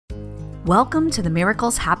Welcome to the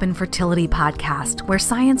Miracles Happen Fertility podcast, where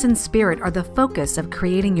science and spirit are the focus of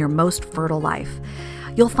creating your most fertile life.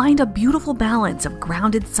 You'll find a beautiful balance of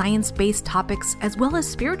grounded science-based topics as well as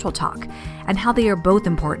spiritual talk, and how they are both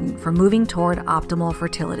important for moving toward optimal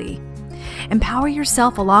fertility. Empower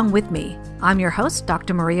yourself along with me. I'm your host,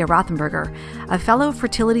 Dr. Maria Rothenberger, a fellow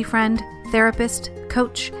fertility friend, therapist,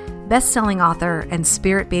 coach, best-selling author, and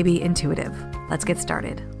spirit baby intuitive. Let's get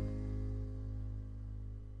started.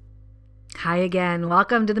 Hi again.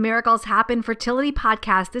 Welcome to the Miracles Happen Fertility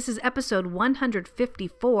podcast. This is episode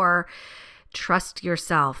 154, Trust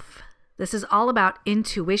Yourself. This is all about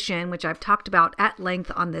intuition, which I've talked about at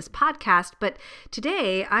length on this podcast. But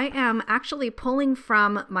today I am actually pulling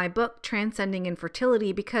from my book, Transcending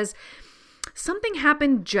Infertility, because something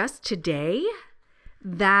happened just today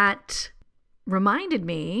that reminded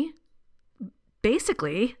me,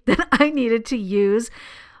 basically, that I needed to use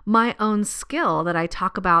my own skill that I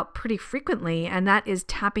talk about pretty frequently, and that is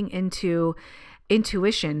tapping into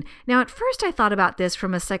intuition. Now, at first I thought about this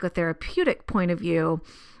from a psychotherapeutic point of view,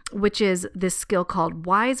 which is this skill called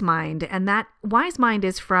wise mind. And that wise mind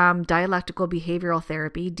is from dialectical behavioral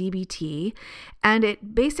therapy, DBT. And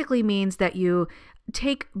it basically means that you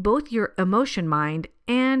take both your emotion mind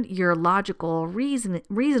and your logical,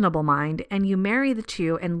 reasonable mind, and you marry the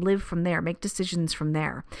two and live from there, make decisions from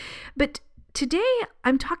there. But today,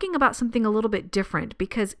 I'm talking about something a little bit different,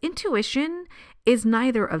 because intuition is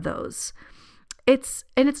neither of those. It's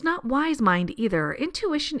not wise mind either.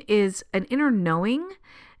 Intuition is an inner knowing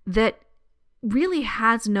that really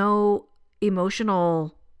has no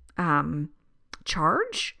emotional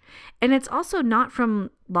charge. And it's also not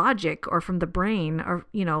from logic or from the brain or,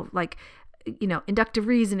 inductive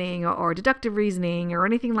reasoning or deductive reasoning or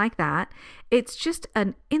anything like that. It's just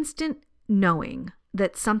an instant knowing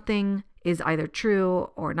that something is either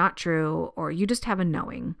true or not true, or you just have a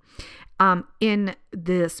knowing. In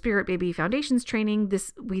the Spirit Baby Foundations training,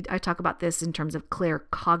 I talk about this in terms of clear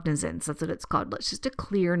cognizance. That's what it's called. It's just a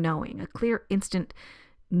clear knowing, a clear instant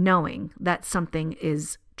knowing that something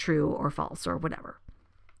is true or false or whatever,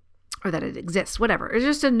 or that it exists, whatever. It's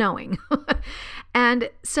just a knowing.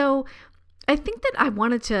 And so I think that I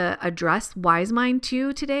wanted to address wise mind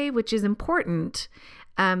too today, which is important.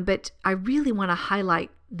 But I really want to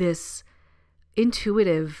highlight this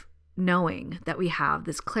intuitive knowing that we have,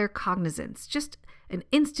 this claircognizance, just an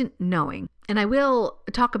instant knowing. And I will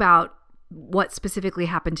talk about what specifically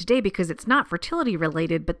happened today because it's not fertility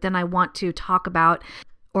related, but then I want to talk about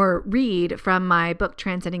or read from my book,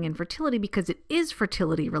 Transcending Infertility, because it is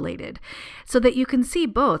fertility related, so that you can see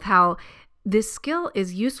both how this skill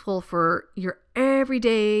is useful for your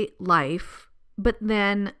everyday life, but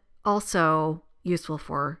then also useful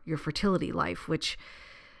for your fertility life, which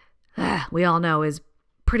we all know is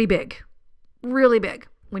pretty big, really big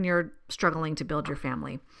when you're struggling to build your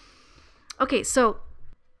family. Okay, so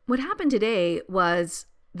what happened today was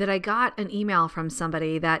that I got an email from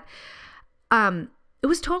somebody that it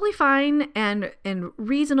was totally fine and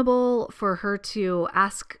reasonable for her to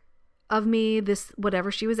ask of me this, whatever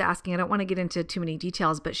she was asking. I don't want to get into too many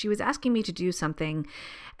details, but she was asking me to do something,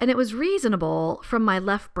 and it was reasonable from my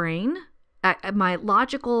left brain. My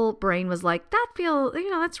logical brain was like,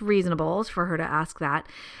 that's reasonable for her to ask that.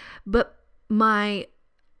 But I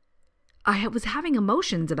was having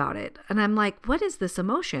emotions about it. And I'm like, what is this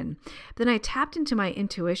emotion? Then I tapped into my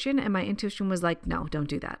intuition, and my intuition was like, no, don't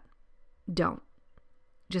do that.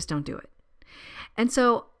 Just don't do it. And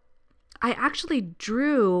so I actually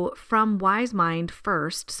drew from wise mind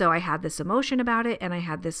first. So I had this emotion about it and I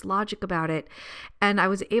had this logic about it. And I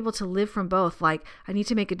was able to live from both. Like, I need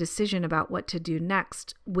to make a decision about what to do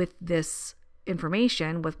next with this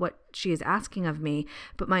information, with what she is asking of me.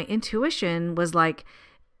 But my intuition was like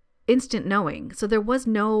instant knowing. So there was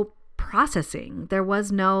no processing. There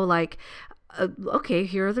was no like, okay,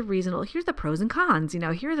 here's the pros and cons,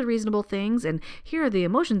 here are the reasonable things, and here are the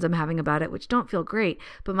emotions I'm having about it, which don't feel great.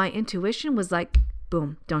 But my intuition was like,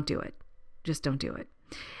 boom, don't do it. Just don't do it.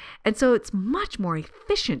 And so it's much more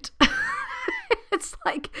efficient. It's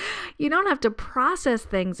like, you don't have to process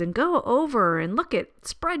things and go over and look at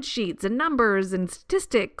spreadsheets and numbers and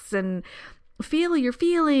statistics and feel your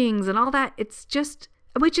feelings and all that. It's just,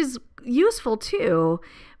 which is useful too,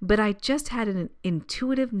 but I just had an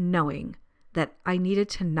intuitive knowing that I needed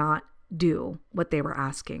to not do what they were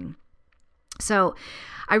asking. So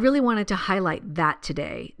I really wanted to highlight that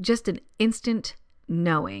today, just an instant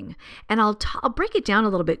knowing. And I'll break it down a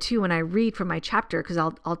little bit too when I read from my chapter, because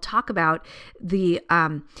I'll talk about the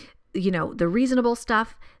the reasonable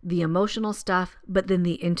stuff, the emotional stuff, but then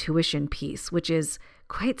the intuition piece, which is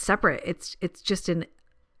quite separate. It's just an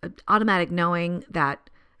automatic knowing that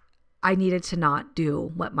I needed to not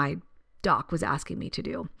do what my doc was asking me to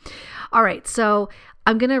do. All right, so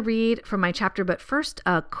I'm going to read from my chapter, but first,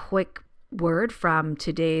 a quick word from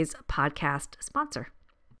today's podcast sponsor.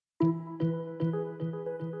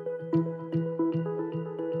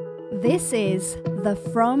 This is the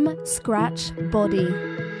From Scratch Body.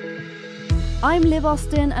 I'm Liv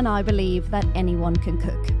Austin, and I believe that anyone can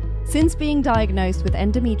cook. Since being diagnosed with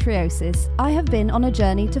endometriosis, I have been on a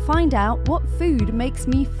journey to find out what food makes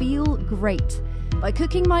me feel great. By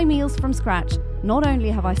cooking my meals from scratch, not only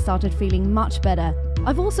have I started feeling much better,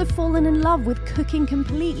 I've also fallen in love with cooking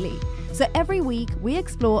completely. So every week, we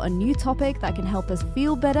explore a new topic that can help us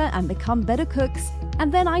feel better and become better cooks, and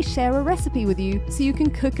then I share a recipe with you so you can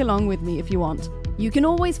cook along with me if you want. You can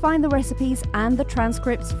always find the recipes and the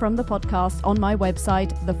transcripts from the podcast on my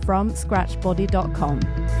website, thefromscratchbody.com.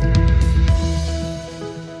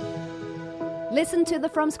 Listen to the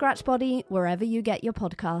From Scratch Body wherever you get your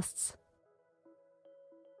podcasts.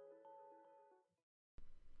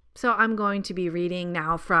 So I'm going to be reading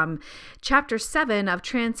now from chapter 7 of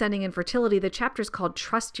Transcending Infertility. The chapter is called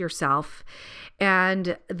Trust Yourself.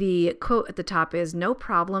 And the quote at the top is, "No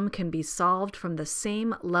problem can be solved from the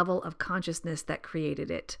same level of consciousness that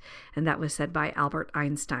created it." And that was said by Albert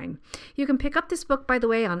Einstein. You can pick up this book, by the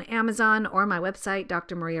way, on Amazon or my website,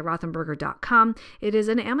 drmariarothenberger.com. It is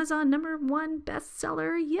an Amazon #1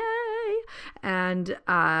 bestseller. Yay! And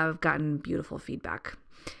I've gotten beautiful feedback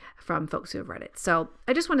from folks who have read it. So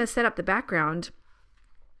I just want to set up the background.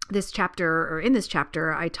 In this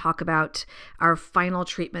chapter, I talk about our final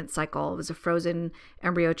treatment cycle. It was a frozen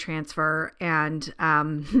embryo transfer, and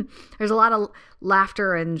there's a lot of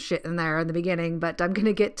laughter and shit in there in the beginning, but I'm going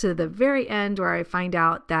to get to the very end where I find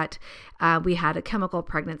out that we had a chemical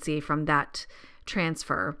pregnancy from that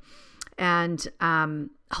transfer. And a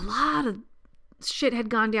lot of shit had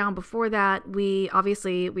gone down before that. We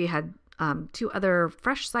had 2 other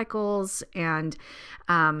fresh cycles and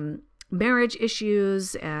marriage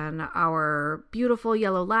issues, and our beautiful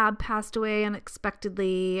yellow lab passed away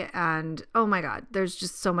unexpectedly. And oh my God, there's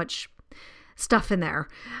just so much stuff in there.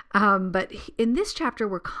 But in this chapter,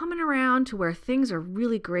 we're coming around to where things are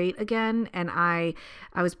really great again. And I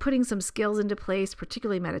was putting some skills into place,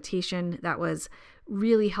 particularly meditation, that was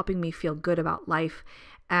really helping me feel good about life.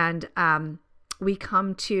 And we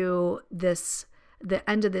come to the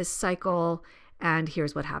end of this cycle, and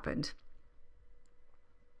here's what happened.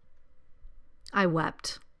 I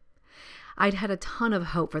wept. I'd had a ton of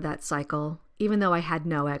hope for that cycle, even though I had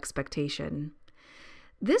no expectation.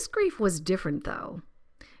 This grief was different, though.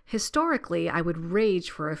 Historically, I would rage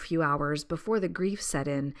for a few hours before the grief set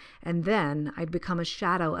in, and then I'd become a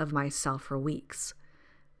shadow of myself for weeks.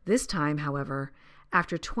 This time, however,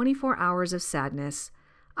 after 24 hours of sadness,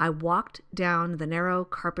 I walked down the narrow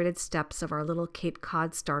carpeted steps of our little Cape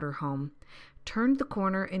Cod starter home, turned the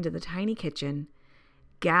corner into the tiny kitchen,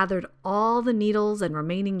 gathered all the needles and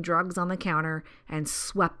remaining drugs on the counter, and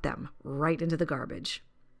swept them right into the garbage.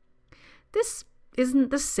 This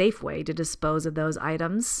isn't the safe way to dispose of those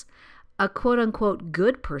items. A quote-unquote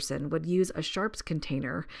good person would use a sharps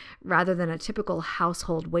container rather than a typical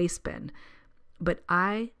household waste bin. But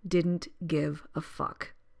I didn't give a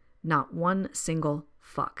fuck. Not one single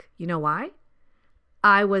fuck. You know why?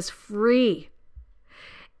 I was free.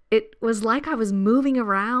 It was like I was moving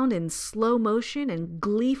around in slow motion and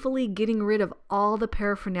gleefully getting rid of all the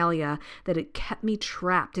paraphernalia that had kept me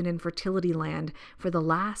trapped in infertility land for the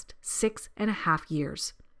last 6.5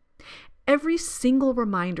 years. Every single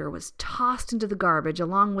reminder was tossed into the garbage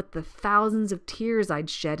along with the thousands of tears I'd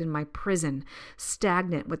shed in my prison,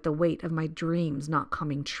 stagnant with the weight of my dreams not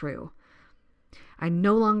coming true. I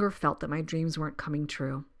no longer felt that my dreams weren't coming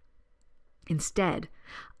true. Instead,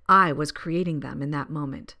 I was creating them in that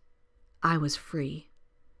moment. I was free.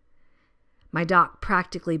 My doc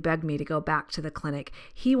practically begged me to go back to the clinic.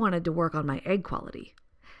 He wanted to work on my egg quality.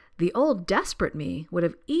 The old desperate me would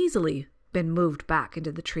have easily been moved back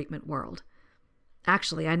into the treatment world.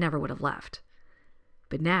 Actually, I never would have left.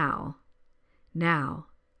 But now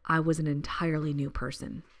I was an entirely new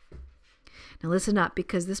person. Now listen up,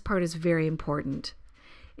 because this part is very important.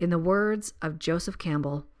 In the words of Joseph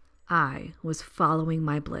Campbell, I was following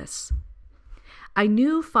my bliss. I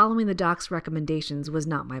knew following the doc's recommendations was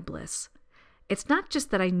not my bliss. It's not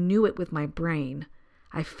just that I knew it with my brain.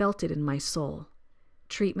 I felt it in my soul.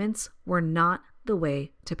 Treatments were not the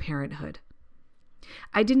way to parenthood.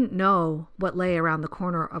 I didn't know what lay around the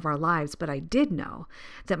corner of our lives, but I did know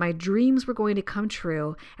that my dreams were going to come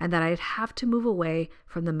true and that I'd have to move away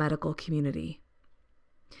from the medical community.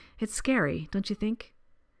 It's scary, don't you think?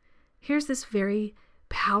 Here's this very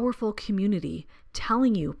powerful community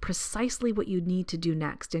telling you precisely what you need to do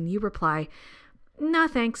next, and you reply, "No,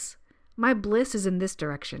 thanks. My bliss is in this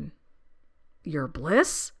direction." Your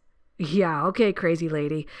bliss? Yeah, okay, crazy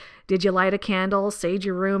lady. Did you light a candle, sage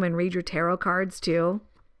your room, and read your tarot cards too?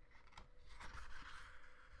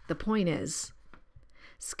 The point is,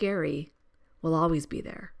 scary will always be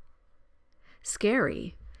there.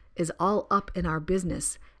 Scary is all up in our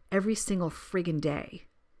business every single friggin' day.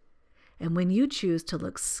 And when you choose to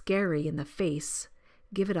look scary in the face,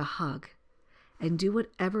 give it a hug and do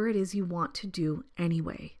whatever it is you want to do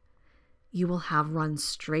anyway, you will have run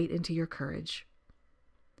straight into your courage.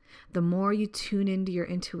 The more you tune into your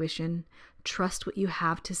intuition, trust what you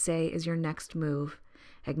have to say is your next move,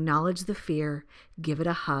 acknowledge the fear, give it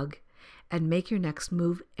a hug, and make your next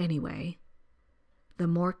move anyway, the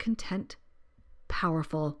more content,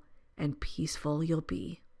 powerful, and peaceful you'll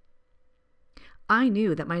be. I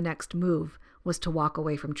knew that my next move was to walk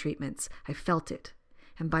away from treatments. I felt it.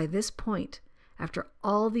 And by this point, after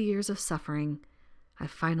all the years of suffering, I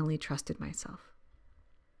finally trusted myself.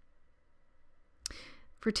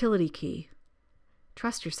 Fertility key.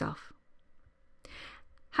 Trust yourself.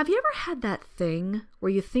 Have you ever had that thing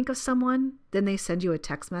where you think of someone, then they send you a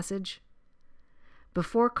text message?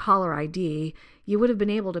 Before caller ID, you would have been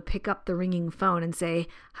able to pick up the ringing phone and say,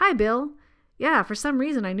 "Hi, Bill. Yeah, for some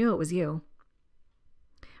reason I knew it was you."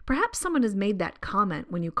 Perhaps someone has made that comment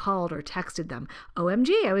when you called or texted them.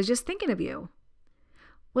 "OMG, I was just thinking of you."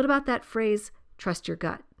 What about that phrase, "trust your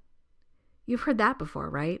gut"? You've heard that before,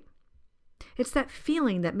 right? It's that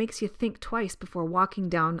feeling that makes you think twice before walking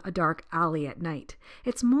down a dark alley at night.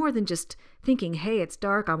 It's more than just thinking, "Hey, it's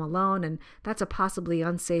dark, I'm alone, and that's a possibly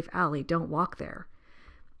unsafe alley, don't walk there."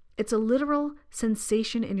 It's a literal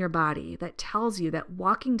sensation in your body that tells you that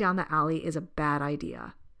walking down the alley is a bad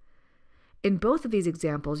idea. In both of these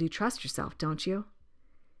examples, you trust yourself, don't you?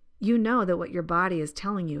 You know that what your body is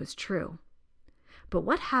telling you is true. But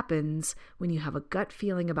what happens when you have a gut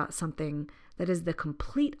feeling about something that is the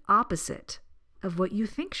complete opposite of what you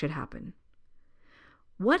think should happen?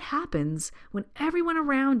 What happens when everyone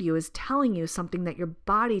around you is telling you something that your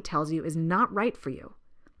body tells you is not right for you?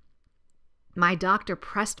 My doctor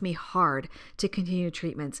pressed me hard to continue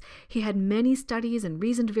treatments. He had many studies and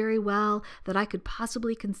reasoned very well that I could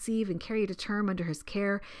possibly conceive and carry to term under his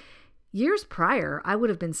care. Years prior, I would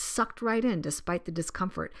have been sucked right in despite the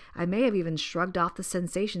discomfort. I may have even shrugged off the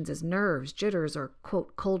sensations as nerves, jitters, or,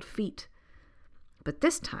 quote, cold feet. But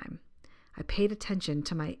this time, I paid attention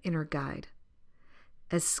to my inner guide.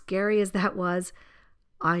 As scary as that was,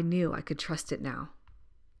 I knew I could trust it now.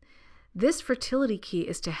 This fertility key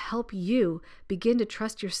is to help you begin to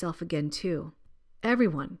trust yourself again too.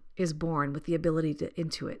 Everyone is born with the ability to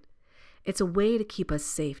intuit. It's a way to keep us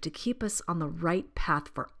safe, to keep us on the right path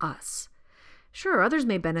for us. Sure, others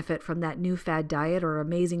may benefit from that new fad diet or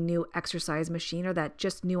amazing new exercise machine or that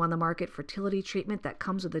just new on the market fertility treatment that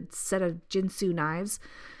comes with a set of Jinsu knives.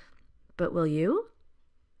 But will you?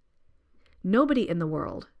 Nobody in the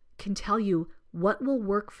world can tell you what will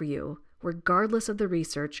work for you, regardless of the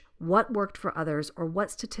research, what worked for others, or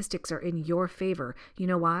what statistics are in your favor. You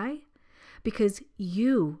know why? Because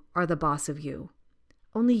you are the boss of you.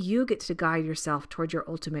 Only you get to guide yourself toward your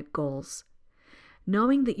ultimate goals.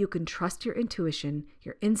 Knowing that you can trust your intuition,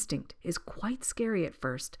 your instinct, is quite scary at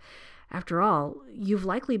first. After all, you've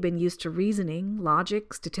likely been used to reasoning,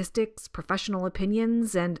 logic, statistics, professional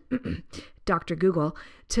opinions, and Dr. Google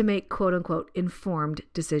to make quote-unquote informed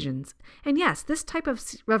decisions. And yes, this type of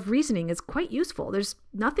reasoning is quite useful. There's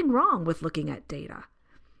nothing wrong with looking at data.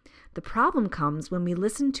 The problem comes when we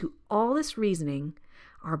listen to all this reasoning,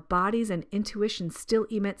 our bodies and intuition still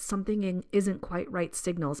emit something isn't quite right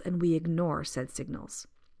signals, and we ignore said signals.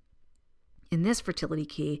 In this fertility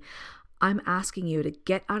key, I'm asking you to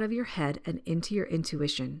get out of your head and into your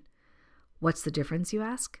intuition. What's the difference, you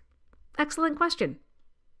ask? Excellent question.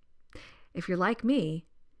 If you're like me,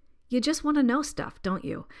 you just want to know stuff, don't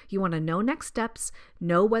you? You want to know next steps,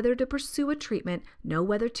 know whether to pursue a treatment, know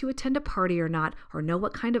whether to attend a party or not, or know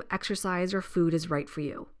what kind of exercise or food is right for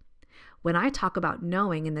you. When I talk about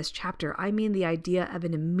knowing in this chapter, I mean the idea of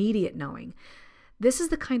an immediate knowing. This is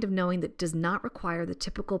the kind of knowing that does not require the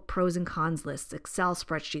typical pros and cons lists, Excel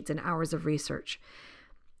spreadsheets, and hours of research.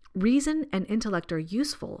 Reason and intellect are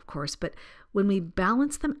useful, of course, but when we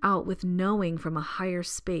balance them out with knowing from a higher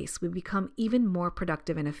space, we become even more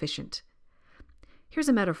productive and efficient. Here's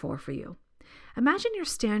a metaphor for you. Imagine you're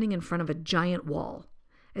standing in front of a giant wall.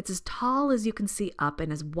 It's as tall as you can see up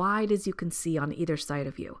and as wide as you can see on either side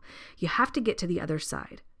of you. You have to get to the other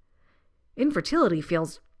side. Infertility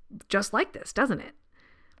feels just like this, doesn't it?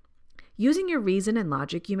 Using your reason and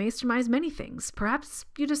logic, you may surmise many things. Perhaps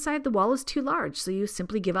you decide the wall is too large, so you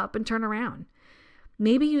simply give up and turn around.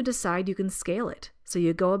 Maybe you decide you can scale it, so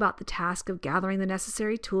you go about the task of gathering the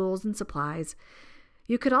necessary tools and supplies.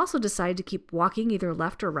 You could also decide to keep walking either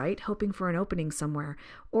left or right, hoping for an opening somewhere,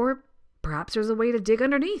 or perhaps there's a way to dig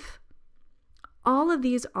underneath. All of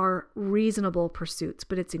these are reasonable pursuits,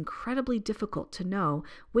 but it's incredibly difficult to know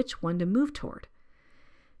which one to move toward.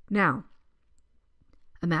 Now,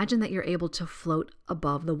 imagine that you're able to float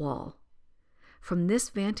above the wall. From this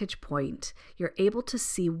vantage point, you're able to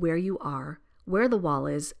see where you are, where the wall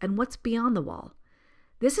is, and what's beyond the wall.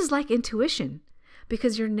 This is like intuition,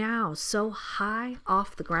 because you're now so high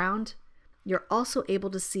off the ground, you're also able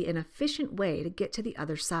to see an efficient way to get to the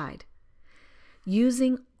other side.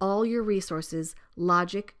 Using all your resources,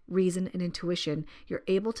 logic, reason, and intuition, you're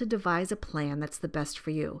able to devise a plan that's the best for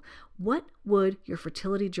you. What would your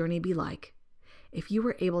fertility journey be like if you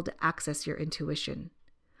were able to access your intuition?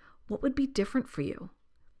 What would be different for you?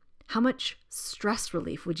 How much stress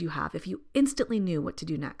relief would you have if you instantly knew what to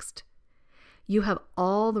do next? You have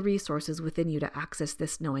all the resources within you to access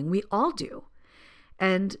this knowing. We all do.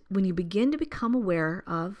 And when you begin to become aware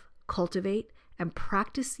of, cultivate, and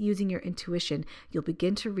practice using your intuition, you'll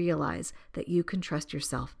begin to realize that you can trust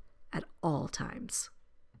yourself at all times.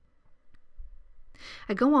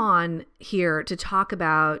 I go on here to talk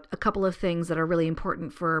about a couple of things that are really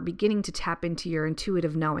important for beginning to tap into your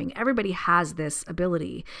intuitive knowing. Everybody has this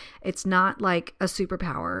ability. It's not like a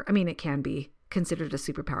superpower. I mean, it can be considered a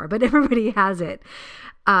superpower, but everybody has it.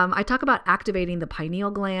 I talk about activating the pineal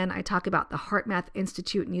gland. I talk about the HeartMath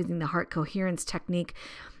Institute and using the heart coherence technique.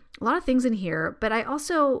 A lot of things in here, but I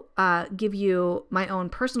also give you my own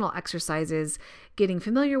personal exercises, getting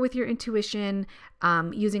familiar with your intuition,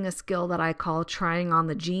 using a skill that I call trying on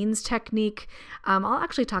the genes technique. I'll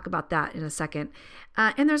actually talk about that in a second.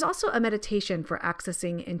 And there's also a meditation for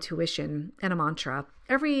accessing intuition and a mantra.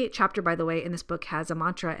 Every chapter, by the way, in this book has a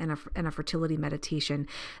mantra and a fertility meditation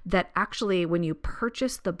that actually, when you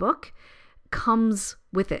purchase the book, comes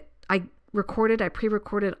with it. I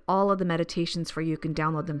pre-recorded all of the meditations for you. You can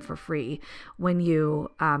download them for free when you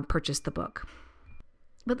purchase the book.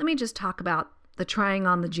 But let me just talk about the trying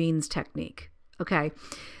on the genes technique. Okay.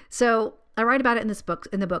 So I write about it in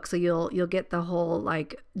the book. So you'll get the whole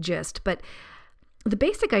gist, but the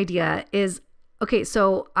basic idea is, okay,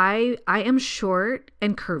 so I am short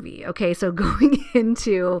and curvy. Okay. So going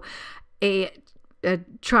into a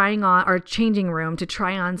trying on or changing room to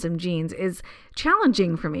try on some jeans is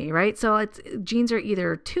challenging for me, right? So jeans are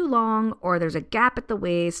either too long or there's a gap at the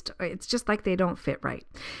waist. Or it's just like they don't fit right.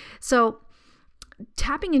 So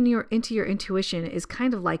tapping into your intuition is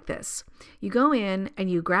kind of like this. You go in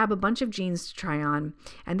and you grab a bunch of jeans to try on,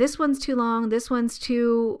 and this one's too long, this one's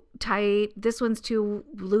too tight, this one's too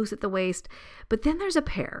loose at the waist. But then there's a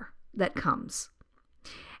pair that comes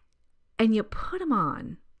and you put them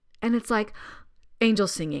on and it's like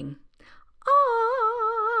angels singing.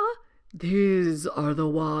 Ah, these are the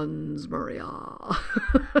ones, Maria.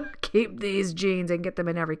 Keep these jeans and get them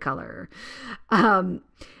in every color.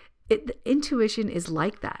 Intuition is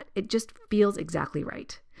like that. It just feels exactly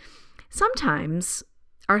right. Sometimes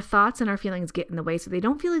our thoughts and our feelings get in the way, so they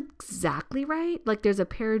don't feel exactly right. Like there's a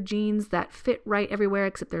pair of jeans that fit right everywhere,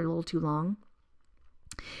 except they're a little too long.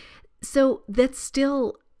 So that's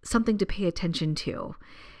still something to pay attention to.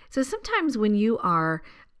 So sometimes when you are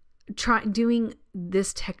doing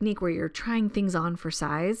this technique where you're trying things on for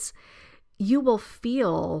size, you will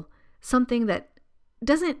feel something that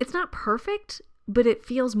it's not perfect, but it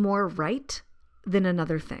feels more right than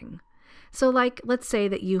another thing. So let's say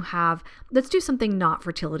that let's do something not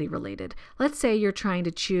fertility related. Let's say you're trying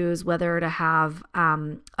to choose whether to have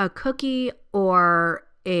a cookie or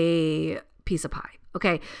a piece of pie.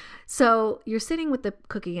 Okay. So you're sitting with the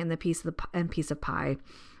cookie and the piece of pie,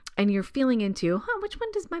 and you're feeling into, which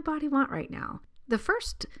one does my body want right now? The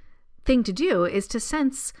first thing to do is to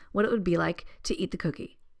sense what it would be like to eat the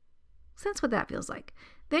cookie. Sense what that feels like.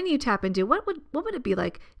 Then you tap into what would it be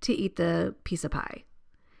like to eat the piece of pie?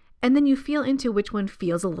 And then you feel into which one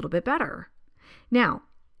feels a little bit better. Now,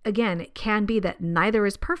 again, it can be that neither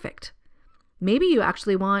is perfect. Maybe you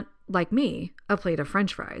actually want, like me, a plate of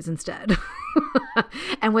French fries instead.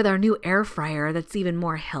 And with our new air fryer, that's even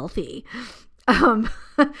more healthy.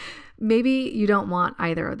 Maybe you don't want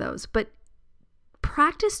either of those, but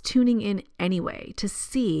practice tuning in anyway to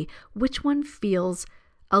see which one feels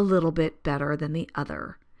a little bit better than the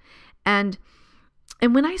other. And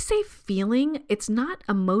when I say feeling, it's not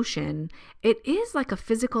emotion. It is like a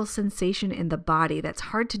physical sensation in the body that's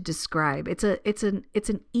hard to describe. It's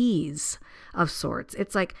an ease of sorts.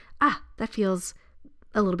 It's like, that feels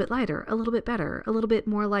a little bit lighter, a little bit better, a little bit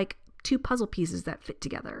more like two puzzle pieces that fit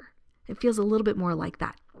together. It feels a little bit more like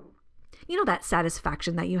that. You know, that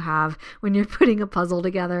satisfaction that you have when you're putting a puzzle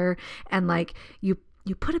together and like you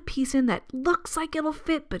put a piece in that looks like it'll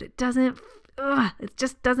fit, but it doesn't, it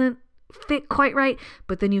just doesn't fit quite right.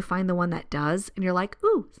 But then you find the one that does and you're like,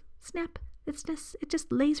 ooh, snap. It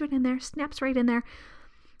just lays right in there, snaps right in there.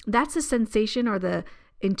 That's a sensation or the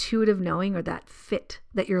intuitive knowing or that fit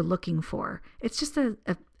that you're looking for. It's just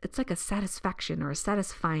it's like a satisfaction or a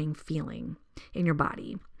satisfying feeling in your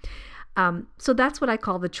body. So that's what I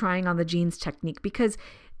call the trying on the jeans technique, because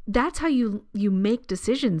that's how you make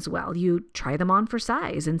decisions well. You try them on for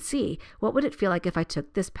size and see, what would it feel like if I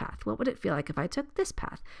took this path? What would it feel like if I took this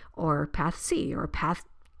path, or path C or path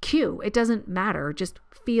Q? It doesn't matter. Just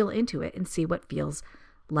feel into it and see what feels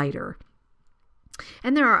lighter.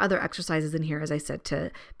 And there are other exercises in here, as I said,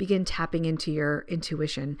 to begin tapping into your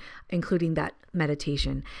intuition, including that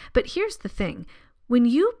meditation. But here's the thing. When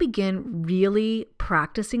you begin really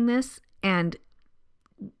practicing this and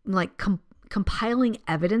like compiling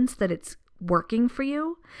evidence that it's working for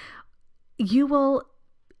you, you will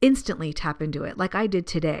instantly tap into it. Like I did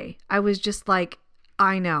today. I was just like,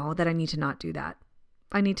 I know that I need to not do that.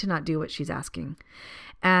 I need to not do what she's asking.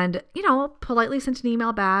 And, politely sent an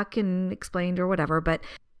email back and explained or whatever. But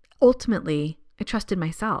ultimately, I trusted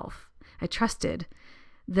myself. I trusted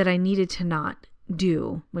that I needed to not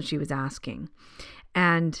do what she was asking.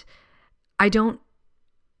 And I don't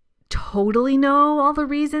totally know all the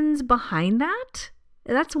reasons behind that.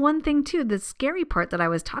 That's one thing too. The scary part that I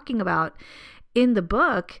was talking about in the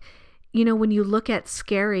book, when you look at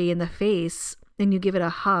scary in the face and you give it a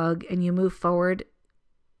hug and you move forward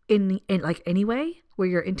in like anyway, where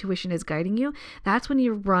your intuition is guiding you, that's when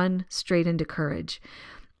you run straight into courage.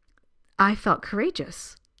 I felt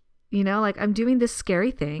courageous, like I'm doing this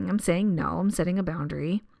scary thing. I'm saying no, I'm setting a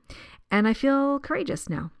boundary, and I feel courageous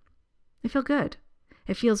now. I feel good.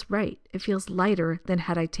 It feels right. It feels lighter than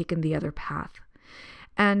had I taken the other path.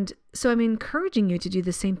 And so I'm encouraging you to do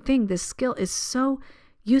the same thing. This skill is so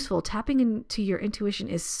useful. Tapping into your intuition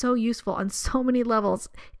is so useful on so many levels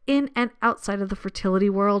in and outside of the fertility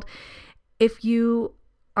world. If you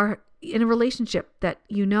are in a relationship that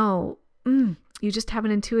you just have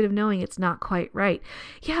an intuitive knowing it's not quite right.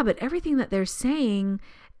 Yeah, but everything that they're saying,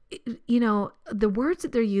 the words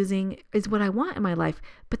that they're using is what I want in my life,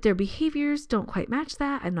 but their behaviors don't quite match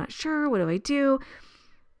that. I'm not sure. What do I do?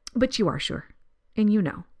 But you are sure. And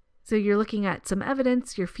So you're looking at some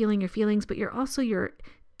evidence, you're feeling your feelings, but you're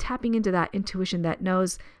tapping into that intuition that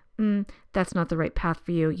knows, that's not the right path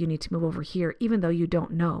for you. You need to move over here, even though you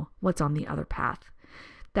don't know what's on the other path.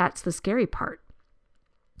 That's the scary part.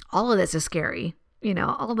 All of this is scary.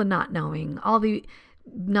 All the not knowing, all the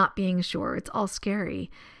not being sure, it's all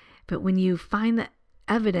scary. But when you find the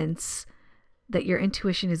evidence that your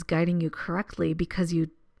intuition is guiding you correctly because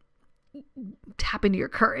you tap into your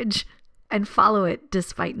courage and follow it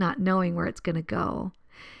despite not knowing where it's going to go,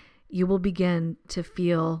 you will begin to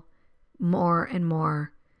feel more and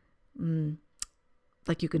more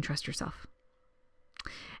like you can trust yourself.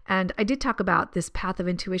 And I did talk about this path of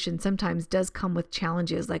intuition sometimes does come with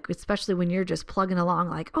challenges, like especially when you're just plugging along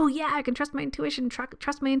like, oh yeah, I can trust my intuition,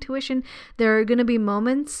 trust my intuition. There are going to be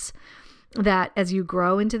moments that as you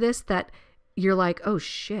grow into this, that you're like, oh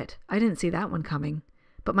shit, I didn't see that one coming,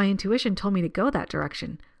 but my intuition told me to go that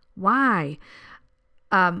direction. Why?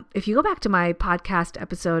 If you go back to my podcast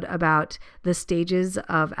episode about the stages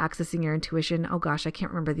of accessing your intuition, oh gosh, I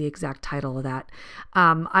can't remember the exact title of that.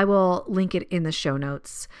 I will link it in the show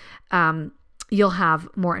notes. You'll have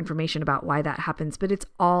more information about why that happens, but it's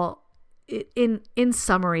all, in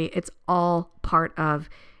summary, it's all part of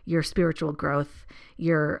your spiritual growth,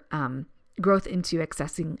 your growth into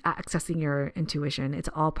accessing your intuition. It's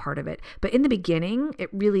all part of it. But in the beginning, it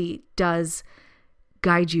really does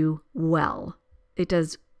guide you well. It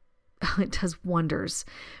does wonders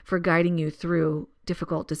for guiding you through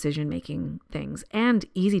difficult decision-making things and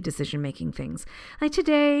easy decision-making things. Like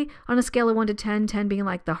today, on a scale of 1 to 10, 10 being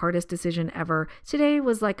like the hardest decision ever, today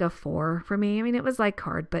was like a 4 for me. I mean, it was like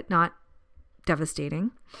hard, but not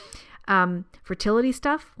devastating. Fertility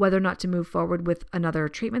stuff, whether or not to move forward with another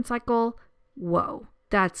treatment cycle, whoa,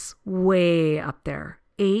 that's way up there.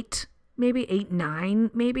 8, maybe 8,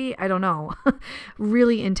 9, maybe, I don't know.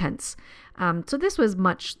 Really intense. So this was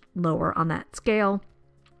much lower on that scale,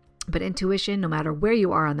 but intuition, no matter where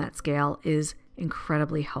you are on that scale, is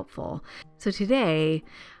incredibly helpful. So today,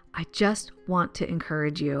 I just want to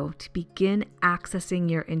encourage you to begin accessing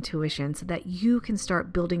your intuition so that you can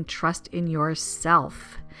start building trust in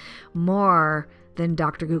yourself more than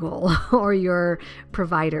Dr. Google or your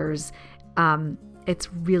providers.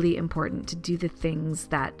 it's really important to do the things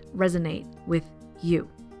that resonate with you.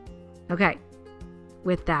 Okay,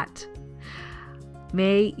 with that,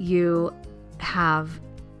 may you have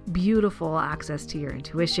beautiful access to your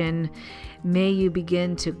intuition. May you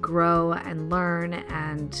begin to grow and learn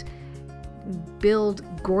and build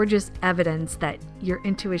gorgeous evidence that your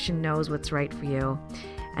intuition knows what's right for you.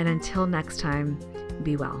 And until next time,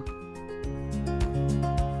 be well.